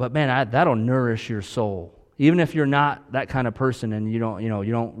 But man, that'll nourish your soul, even if you're not that kind of person and you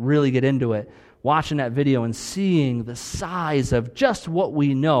don't really get into it. Watching that video and seeing the size of just what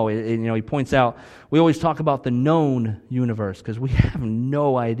we know. He points out, we always talk about the known universe because we have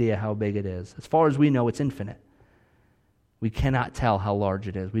no idea how big it is. As far as we know, it's infinite. We cannot tell how large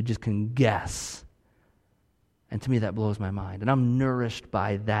it is. We just can guess. And to me, that blows my mind. And I'm nourished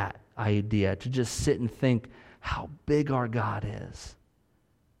by that idea, to just sit and think how big our God is.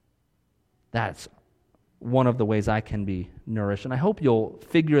 That's one of the ways I can be nourished. And I hope you'll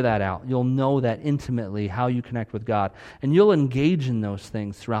figure that out. You'll know that intimately, how you connect with God. And you'll engage in those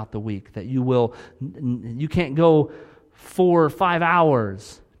things throughout the week. That you can't go 4 or 5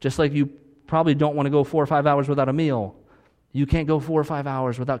 hours, just like you probably don't want to go 4 or 5 hours without a meal. You can't go 4 or 5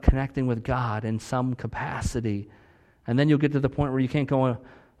 hours without connecting with God in some capacity. And then you'll get to the point where you can't go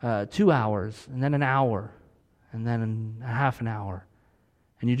 2 hours, and then an hour, and then a half an hour.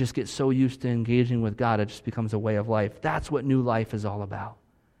 And you just get so used to engaging with God, it just becomes a way of life. That's what new life is all about,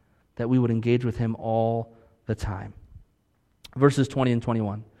 that we would engage with Him all the time. Verses 20 and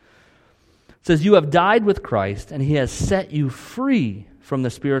 21. It says, "You have died with Christ, and He has set you free from the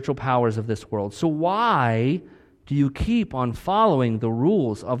spiritual powers of this world. So why do you keep on following the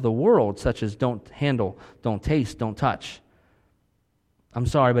rules of the world, such as don't handle, don't taste, don't touch?" I'm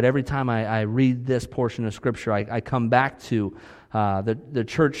sorry, but every time I read this portion of Scripture, I come back to the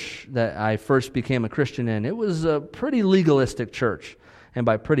church that I first became a Christian in. It was a pretty legalistic church, and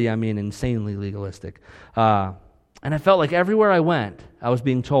by pretty I mean insanely legalistic. And I felt like everywhere I went, I was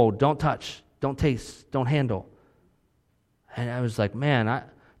being told, don't touch, don't taste, don't handle. And I was like, man,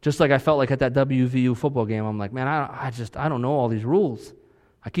 just like I felt like at that WVU football game, I'm like, man, I don't know all these rules.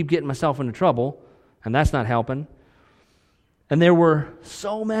 I keep getting myself into trouble, and that's not helping. And there were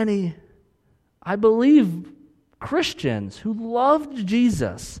so many, I believe, Christians who loved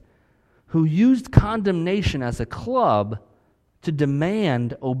Jesus, who used condemnation as a club to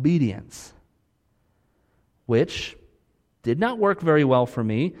demand obedience, which did not work very well for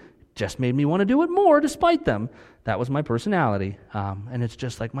me, just made me want to do it more despite them. That was my personality, and it's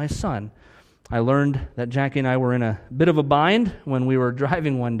just like my son. I learned that Jackie and I were in a bit of a bind when we were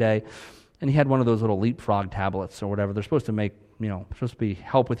driving one day, and he had one of those little Leapfrog tablets or whatever. They're supposed to be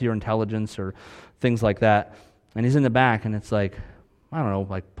help with your intelligence or things like that. And he's in the back, and it's like, I don't know,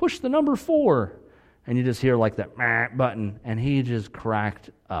 like push the number 4. And you just hear like that button, and he just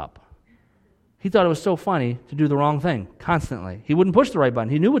cracked up. He thought it was so funny to do the wrong thing constantly. He wouldn't push the right button.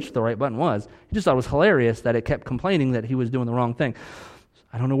 He knew which the right button was. He just thought it was hilarious that it kept complaining that he was doing the wrong thing.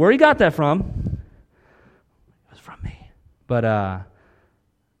 I don't know where he got that from. It was from me. But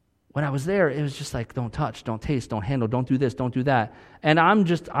when I was there, it was just like, don't touch, don't taste, don't handle, don't do this, don't do that. And I'm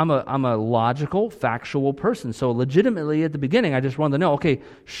a logical, factual person. So legitimately at the beginning, I just wanted to know, okay,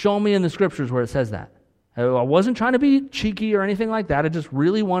 show me in the Scriptures where it says that. I wasn't trying to be cheeky or anything like that. I just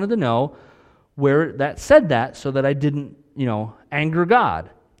really wanted to know where that said that so that I didn't, anger God.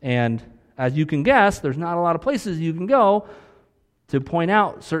 And as you can guess, there's not a lot of places you can go to point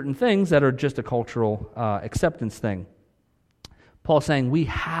out certain things that are just a cultural acceptance thing. Paul's saying, we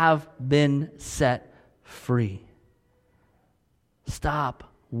have been set free. Stop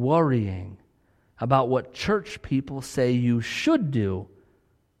worrying about what church people say you should do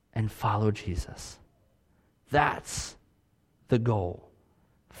and follow Jesus. That's the goal.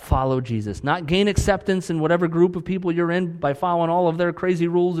 Follow Jesus. Not gain acceptance in whatever group of people you're in by following all of their crazy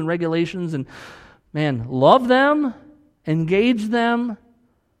rules and regulations. And man, love them, engage them,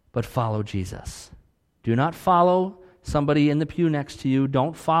 but follow Jesus. Do not follow somebody in the pew next to you.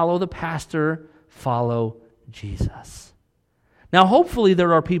 Don't follow the pastor. Follow Jesus. Now, hopefully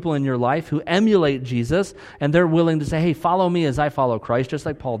there are people in your life who emulate Jesus, and they're willing to say, hey, follow me as I follow Christ, just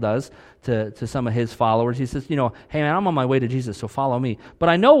like Paul does to some of his followers. He says, hey man, I'm on my way to Jesus, so follow me. But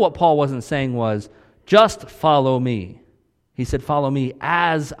I know what Paul wasn't saying was, just follow me. He said, follow me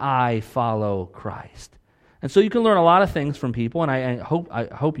as I follow Christ. And so you can learn a lot of things from people, and I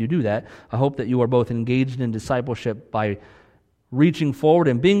hope you do that. I hope that you are both engaged in discipleship by reaching forward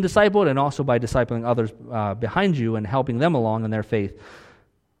and being discipled, and also by discipling others behind you and helping them along in their faith.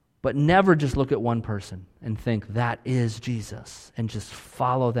 But never just look at one person and think that is Jesus, and just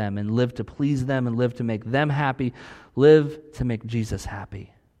follow them and live to please them and live to make them happy. Live to make Jesus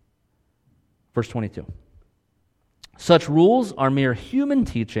happy. Verse 22. Such rules are mere human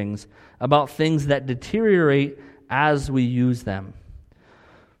teachings about things that deteriorate as we use them.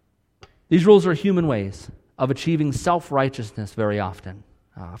 These rules are human ways of achieving self-righteousness very often.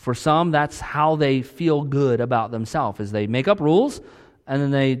 For some, that's how they feel good about themselves, is they make up rules, and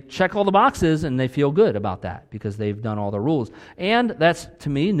then they check all the boxes, and they feel good about that because they've done all the rules. And that's, to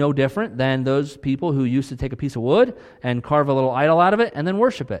me, no different than those people who used to take a piece of wood and carve a little idol out of it and then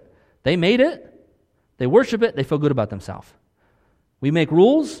worship it. They made it, they worship it, they feel good about themselves. We make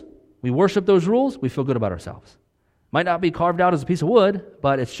rules, we worship those rules, we feel good about ourselves. Might not be carved out as a piece of wood,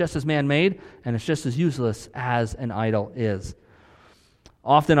 but it's just as man-made, and it's just as useless as an idol is.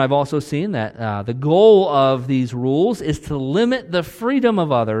 Often I've also seen that the goal of these rules is to limit the freedom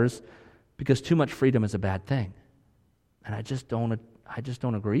of others, because too much freedom is a bad thing. And I just don't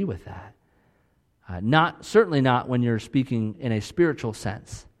agree with that. Certainly not when you're speaking in a spiritual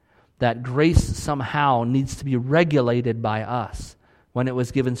sense, that grace somehow needs to be regulated by us when it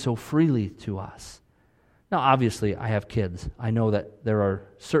was given so freely to us. Now, obviously, I have kids. I know that there are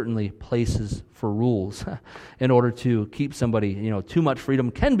certainly places for rules in order to keep somebody, too much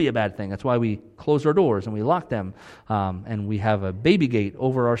freedom can be a bad thing. That's why we close our doors and we lock them, and we have a baby gate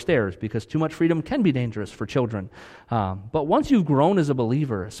over our stairs, because too much freedom can be dangerous for children. But once you've grown as a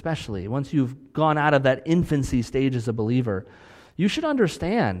believer, especially, once you've gone out of that infancy stage as a believer, you should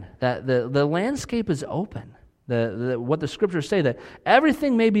understand that the landscape is open. What the scriptures say, that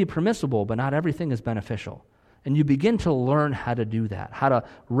everything may be permissible, but not everything is beneficial. And you begin to learn how to do that, how to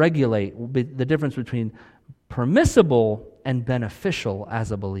regulate the difference between permissible and beneficial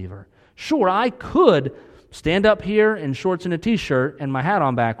as a believer. Sure, I could stand up here in shorts and a t-shirt and my hat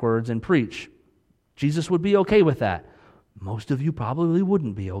on backwards and preach. Jesus would be okay with that. Most of you probably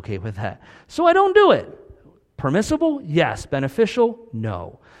wouldn't be okay with that. So I don't do it. Permissible? Yes. Beneficial?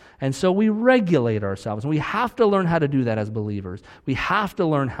 No. And so we regulate ourselves, and we have to learn how to do that as believers. We have to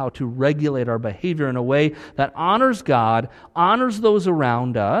learn how to regulate our behavior in a way that honors God, honors those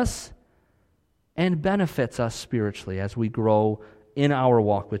around us, and benefits us spiritually as we grow in our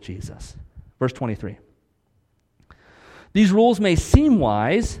walk with Jesus. Verse 23. These rules may seem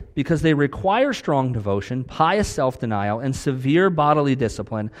wise because they require strong devotion, pious self-denial, and severe bodily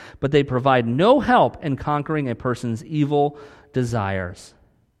discipline, but they provide no help in conquering a person's evil desires.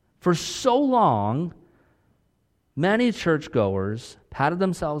 For so long, many churchgoers patted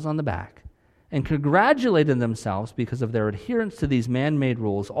themselves on the back and congratulated themselves because of their adherence to these man-made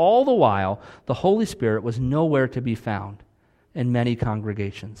rules. All the while, the Holy Spirit was nowhere to be found in many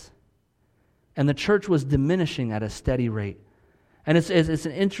congregations. And the church was diminishing at a steady rate. And it's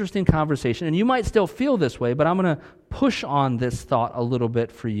an interesting conversation, and you might still feel this way, but I'm going to push on this thought a little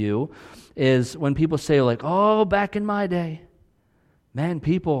bit for you, is when people say, like, oh, back in my day, man,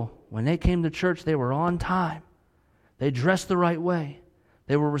 people, when they came to church, they were on time. They dressed the right way.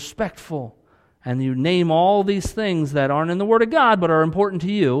 They were respectful. And you name all these things that aren't in the Word of God but are important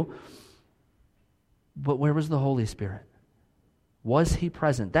to you. But where was the Holy Spirit? Was He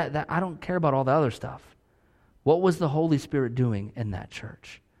present? That I don't care about all the other stuff. What was the Holy Spirit doing in that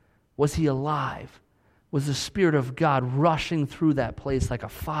church? Was He alive? Was the Spirit of God rushing through that place like a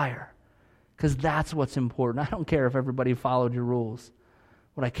fire? Because that's what's important. I don't care if everybody followed your rules.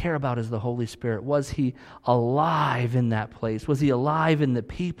 What I care about is the Holy Spirit. Was He alive in that place? Was He alive in the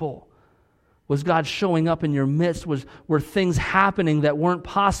people? Was God showing up in your midst? Were things happening that weren't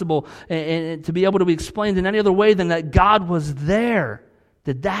possible and to be able to be explained in any other way than that God was there?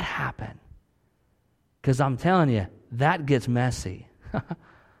 Did that happen? Because I'm telling you, that gets messy.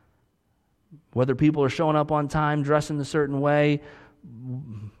 Whether people are showing up on time, dressing a certain way,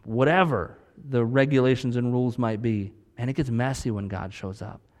 whatever the regulations and rules might be, And it gets messy when God shows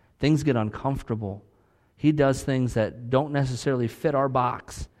up. Things get uncomfortable. He does things that don't necessarily fit our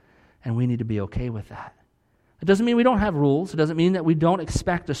box, and we need to be okay with that. It doesn't mean we don't have rules. It doesn't mean that we don't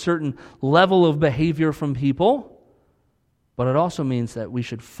expect a certain level of behavior from people, but it also means that we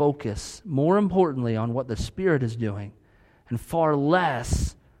should focus more importantly on what the Spirit is doing and far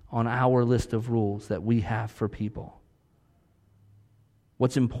less on our list of rules that we have for people.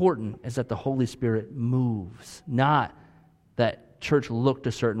 What's important is that the Holy Spirit moves, not that church looked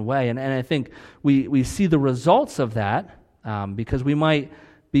a certain way. And I think we see the results of that because we might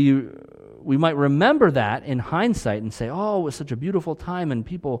remember that in hindsight and say, oh, it was such a beautiful time and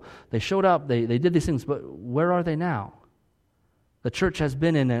people, they showed up, they did these things, but where are they now? The church has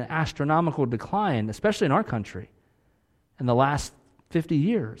been in an astronomical decline, especially in our country, in the last 50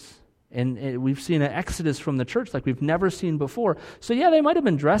 years. And we've seen an exodus from the church like we've never seen before. So yeah, they might have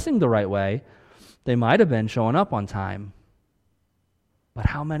been dressing the right way. They might have been showing up on time. But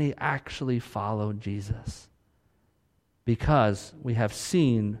how many actually followed Jesus? Because we have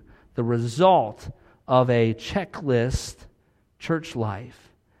seen the result of a checklist church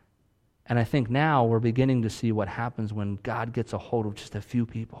life. And I think now we're beginning to see what happens when God gets a hold of just a few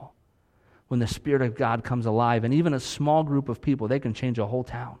people. When the Spirit of God comes alive, and even a small group of people, they can change a whole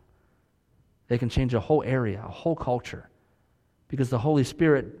town. They can change a whole area, a whole culture. Because the Holy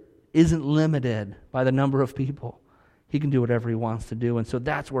Spirit isn't limited by the number of people. He can do whatever He wants to do. And so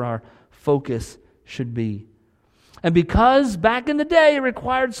that's where our focus should be. And because back in the day it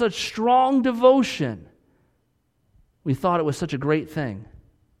required such strong devotion, we thought it was such a great thing.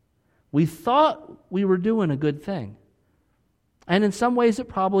 We thought we were doing a good thing. And in some ways it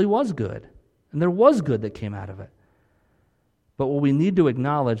probably was good. And there was good that came out of it. But what we need to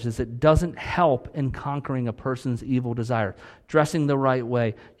acknowledge is it doesn't help in conquering a person's evil desire. Dressing the right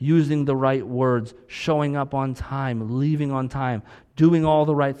way, using the right words, showing up on time, leaving on time, doing all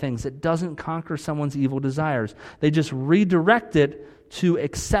the right things. It doesn't conquer someone's evil desires. They just redirect it to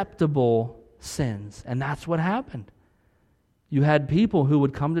acceptable sins. And that's what happened. You had people who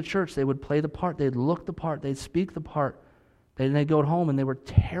would come to church, they would play the part, they'd look the part, they'd speak the part. Then they'd go home and they were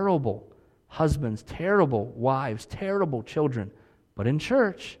terrible husbands, terrible wives, terrible children. But in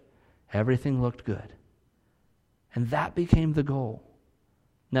church, everything looked good. And that became the goal.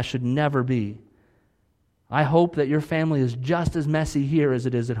 And that should never be. I hope that your family is just as messy here as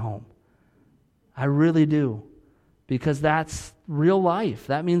it is at home. I really do. Because that's real life.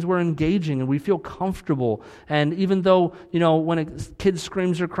 That means we're engaging and we feel comfortable. And even though, when a kid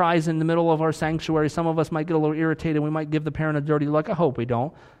screams or cries in the middle of our sanctuary, some of us might get a little irritated. We might give the parent a dirty look. I hope we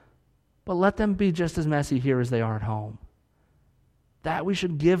don't. But let them be just as messy here as they are at home. That we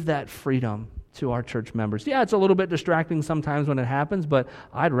should give that freedom to our church members. Yeah, it's a little bit distracting sometimes when it happens, but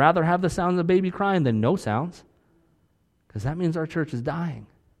I'd rather have the sound of a baby crying than no sounds, because that means our church is dying.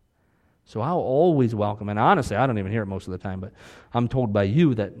 So I'll always welcome, and honestly, I don't even hear it most of the time, but I'm told by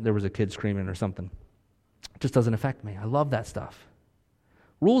you that there was a kid screaming or something. It just doesn't affect me. I love that stuff.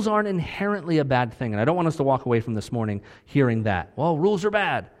 Rules aren't inherently a bad thing, and I don't want us to walk away from this morning hearing that. Well, rules are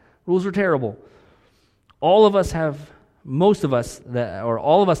bad. Rules are terrible. All of us that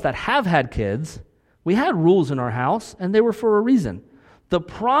have had kids, we had rules in our house, and they were for a reason. The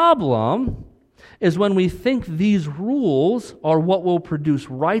problem is when we think these rules are what will produce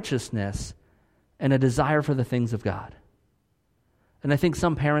righteousness and a desire for the things of God. And I think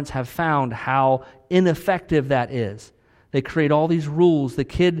some parents have found how ineffective that is. They create all these rules. The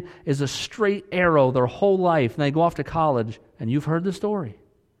kid is a straight arrow their whole life, and they go off to college, and you've heard the story.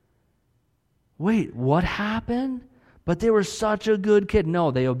 Wait, what happened? But they were such a good kid.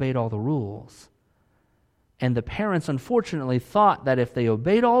 No, they obeyed all the rules. And the parents, unfortunately, thought that if they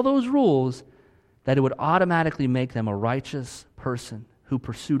obeyed all those rules, that it would automatically make them a righteous person who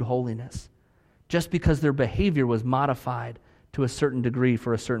pursued holiness, just because their behavior was modified to a certain degree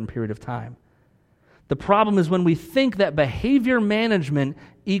for a certain period of time. The problem is when we think that behavior management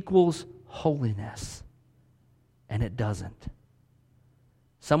equals holiness, and it doesn't.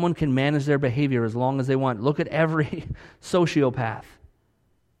 Someone can manage their behavior as long as they want. Look at every sociopath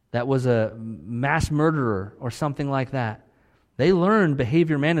that was a mass murderer or something like that. They learned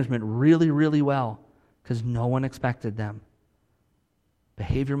behavior management really, really well because no one expected them.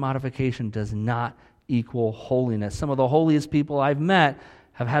 Behavior modification does not equal holiness. Some of the holiest people I've met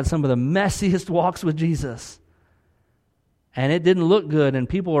have had some of the messiest walks with Jesus. And it didn't look good, and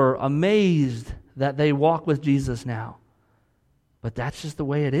people are amazed that they walk with Jesus now. But that's just the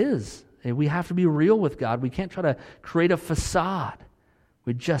way it is. We have to be real with God. We can't try to create a facade.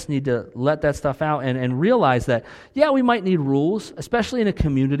 We just need to let that stuff out and realize that, yeah, we might need rules, especially in a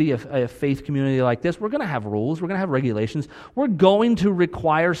community, a faith community like this. We're going to have rules. We're going to have regulations. We're going to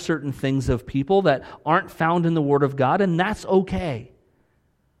require certain things of people that aren't found in the Word of God, and that's okay.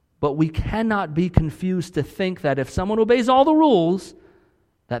 But we cannot be confused to think that if someone obeys all the rules,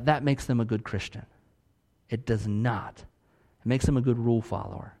 that makes them a good Christian. It does not. It makes them a good rule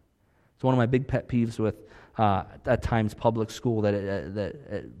follower. It's one of my big pet peeves with, at times, public school,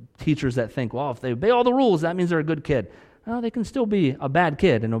 that teachers that think, well, if they obey all the rules, that means they're a good kid. Well, they can still be a bad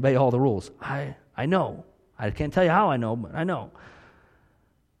kid and obey all the rules. I know. I can't tell you how I know, but I know.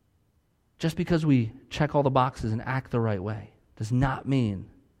 Just because we check all the boxes and act the right way does not mean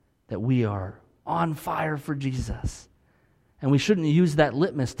that we are on fire for Jesus. And we shouldn't use that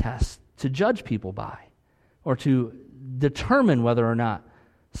litmus test to judge people by or to determine whether or not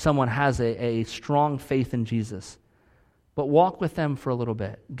someone has a strong faith in Jesus. But walk with them for a little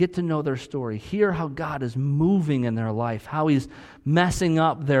bit. Get to know their story. Hear how God is moving in their life, how He's messing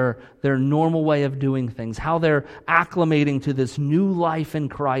up their normal way of doing things, how they're acclimating to this new life in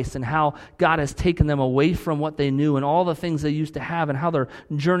Christ, and how God has taken them away from what they knew and all the things they used to have, and how they're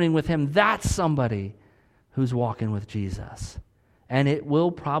journeying with Him. That's somebody who's walking with Jesus. And it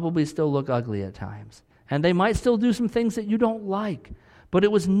will probably still look ugly at times. And they might still do some things that you don't like. But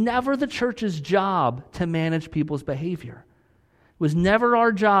it was never the church's job to manage people's behavior. It was never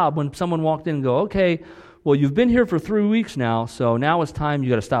our job when someone walked in and go, okay, well, you've been here for 3 weeks now, so now it's time, you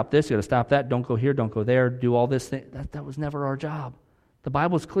got to stop this, you got to stop that, don't go here, don't go there, do all this thing. That was never our job. The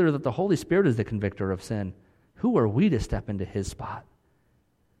Bible is clear that the Holy Spirit is the convictor of sin. Who are we to step into His spot?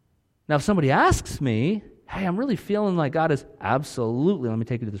 Now, if somebody asks me, hey, I'm really feeling like God is absolutely, let me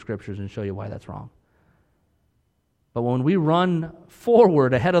take you to the Scriptures and show you why that's wrong. But when we run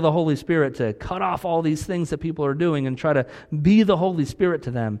forward ahead of the Holy Spirit to cut off all these things that people are doing and try to be the Holy Spirit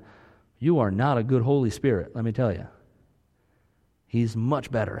to them, you are not a good Holy Spirit, let me tell you. He's much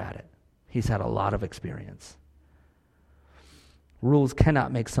better at it. He's had a lot of experience. Rules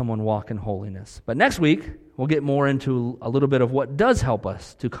cannot make someone walk in holiness. But next week, we'll get more into a little bit of what does help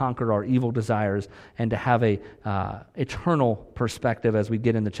us to conquer our evil desires and to have a eternal perspective as we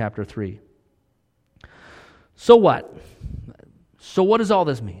get into chapter 3. So what? So what does all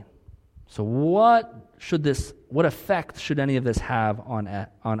this mean? So what effect should any of this have on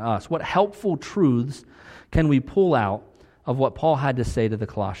us? What helpful truths can we pull out of what Paul had to say to the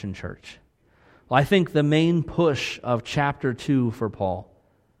Colossian church? Well, I think the main push of chapter 2 for Paul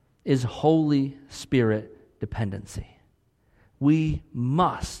is Holy Spirit dependency. We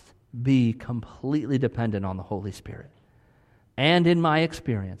must be completely dependent on the Holy Spirit. And in my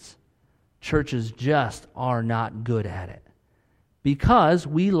experience, churches just are not good at it because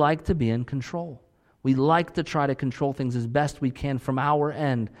we like to be in control. We like to try to control things as best we can from our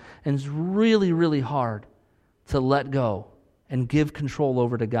end, and it's really, really hard to let go and give control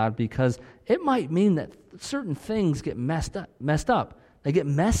over to God because it might mean that certain things get messed up. They get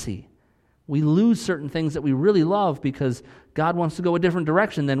messy. We lose certain things that we really love because God wants to go a different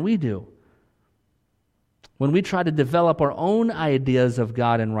direction than we do. When we try to develop our own ideas of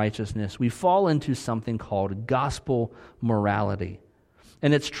God and righteousness, we fall into something called gospel morality.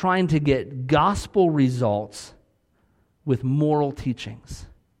 And it's trying to get gospel results with moral teachings.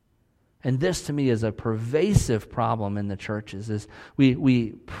 And this, to me, is a pervasive problem in the churches. Is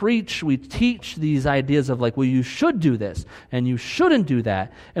we preach, we teach these ideas of like, well, you should do this, and you shouldn't do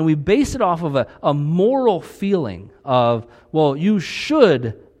that. And we base it off of a moral feeling of, well, you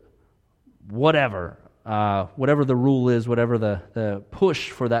should whatever the rule is, whatever the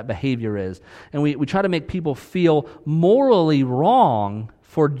push for that behavior is. And we try to make people feel morally wrong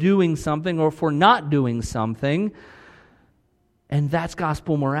for doing something or for not doing something. And that's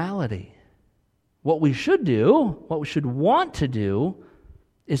gospel morality. What we should do, what we should want to do,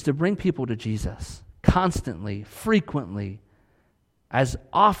 is to bring people to Jesus constantly, frequently, as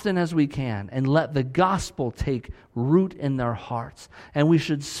often as we can, and let the gospel take root in their hearts. And we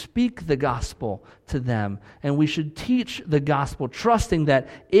should speak the gospel to them, and we should teach the gospel, trusting that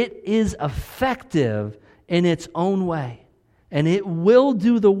it is effective in its own way. And it will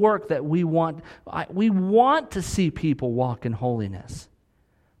do the work that we want. We want to see people walk in holiness.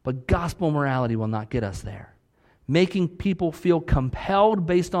 But gospel morality will not get us there. Making people feel compelled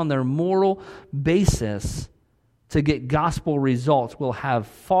based on their moral basis to get gospel results will have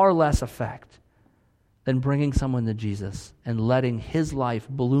far less effect than bringing someone to Jesus and letting His life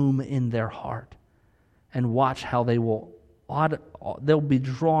bloom in their heart. And watch how they'll be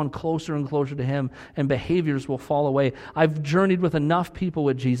drawn closer and closer to Him, and behaviors will fall away. I've journeyed with enough people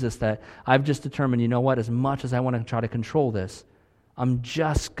with Jesus that I've just determined, you know what, as much as I want to try to control this, I'm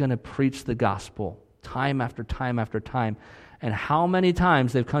just going to preach the gospel time after time after time. And how many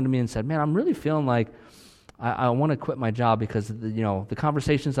times they've come to me and said, man, I'm really feeling like I want to quit my job because the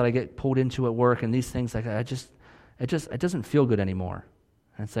conversations that I get pulled into at work and these things, like it doesn't feel good anymore.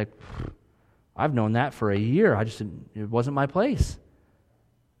 And it's like, I've known that for a year. It wasn't my place.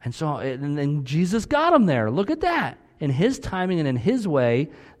 And so, and Jesus got them there. Look at that. In His timing and in His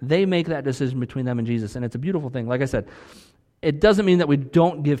way, they make that decision between them and Jesus. And it's a beautiful thing. Like I said, it doesn't mean that we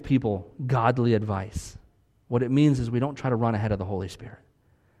don't give people godly advice. What it means is we don't try to run ahead of the Holy Spirit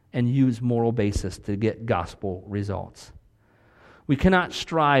and use moral basis to get gospel results. We cannot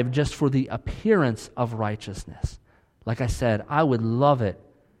strive just for the appearance of righteousness. Like I said, I would love it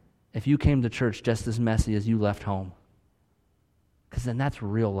if you came to church just as messy as you left home. Because then that's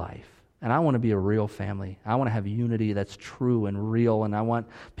real life. And I want to be a real family. I want to have unity that's true and real. And I want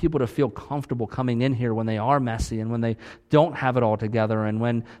people to feel comfortable coming in here when they are messy and when they don't have it all together and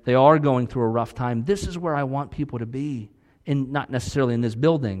when they are going through a rough time. This is where I want people to be. Not necessarily in this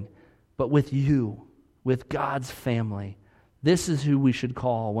building, but with you, with God's family. This is who we should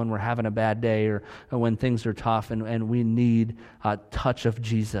call when we're having a bad day or when things are tough and we need a touch of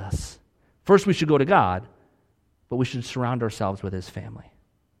Jesus. First, we should go to God, but we should surround ourselves with His family.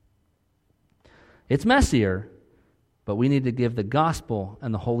 It's messier, but we need to give the gospel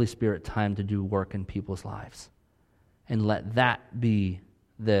and the Holy Spirit time to do work in people's lives and let that be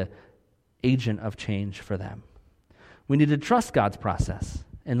the agent of change for them. We need to trust God's process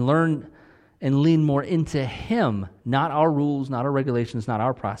and learn and lean more into Him, not our rules, not our regulations, not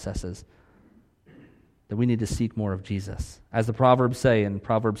our processes. That we need to seek more of Jesus. As the Proverbs say in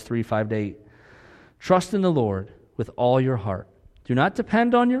Proverbs 3:5-8, trust in the Lord with all your heart. Do not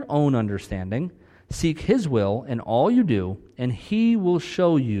depend on your own understanding. Seek His will in all you do, and He will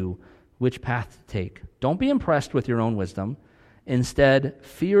show you which path to take. Don't be impressed with your own wisdom. Instead,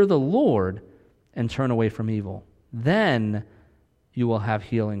 fear the Lord and turn away from evil. Then you will have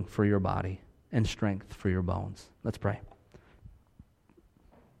healing for your body and strength for your bones. Let's pray.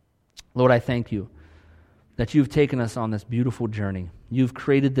 Lord, I thank You that You've taken us on this beautiful journey. You've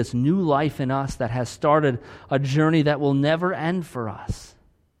created this new life in us that has started a journey that will never end for us.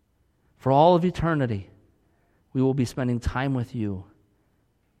 For all of eternity, we will be spending time with You,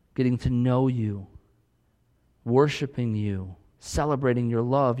 getting to know You, worshiping You, celebrating Your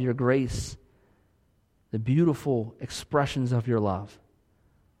love, Your grace, the beautiful expressions of Your love.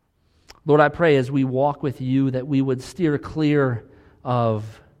 Lord, I pray as we walk with You that we would steer clear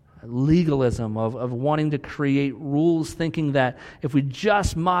of legalism, of wanting to create rules, thinking that if we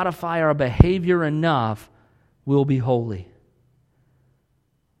just modify our behavior enough, we'll be holy.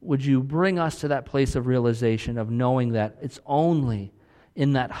 Would You bring us to that place of realization of knowing that it's only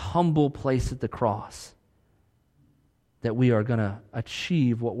in that humble place at the cross that we are going to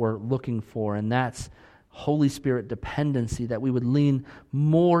achieve what we're looking for, and that's Holy Spirit dependency, that we would lean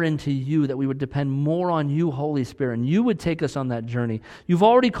more into You, that we would depend more on You, Holy Spirit, and You would take us on that journey. You've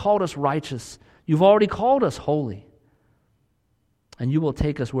already called us righteous. You've already called us holy. And You will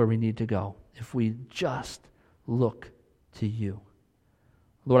take us where we need to go if we just look to You.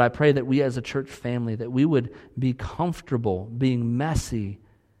 Lord, I pray that we as a church family, that we would be comfortable being messy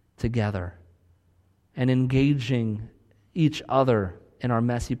together and engaging each other in our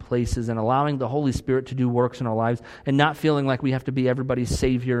messy places and allowing the Holy Spirit to do works in our lives and not feeling like we have to be everybody's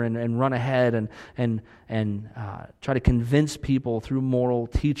savior and run ahead and try to convince people through moral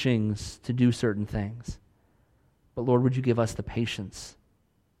teachings to do certain things. But Lord, would You give us the patience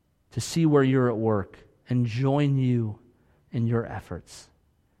to see where You're at work and join You in Your efforts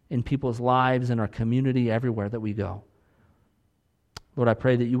in people's lives, in our community, everywhere that we go. Lord, I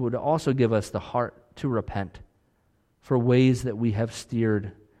pray that You would also give us the heart to repent for ways that we have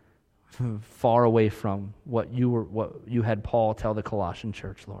steered far away from what You had Paul tell the Colossian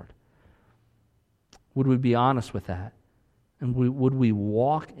church, Lord. Would we be honest with that? And would we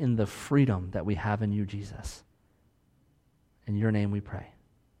walk in the freedom that we have in You, Jesus? In Your name we pray.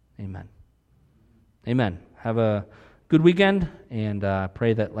 Amen. Amen. Have a good weekend, and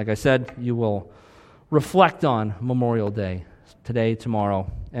pray that, like I said, you will reflect on Memorial Day today, tomorrow,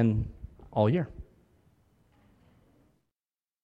 and all year.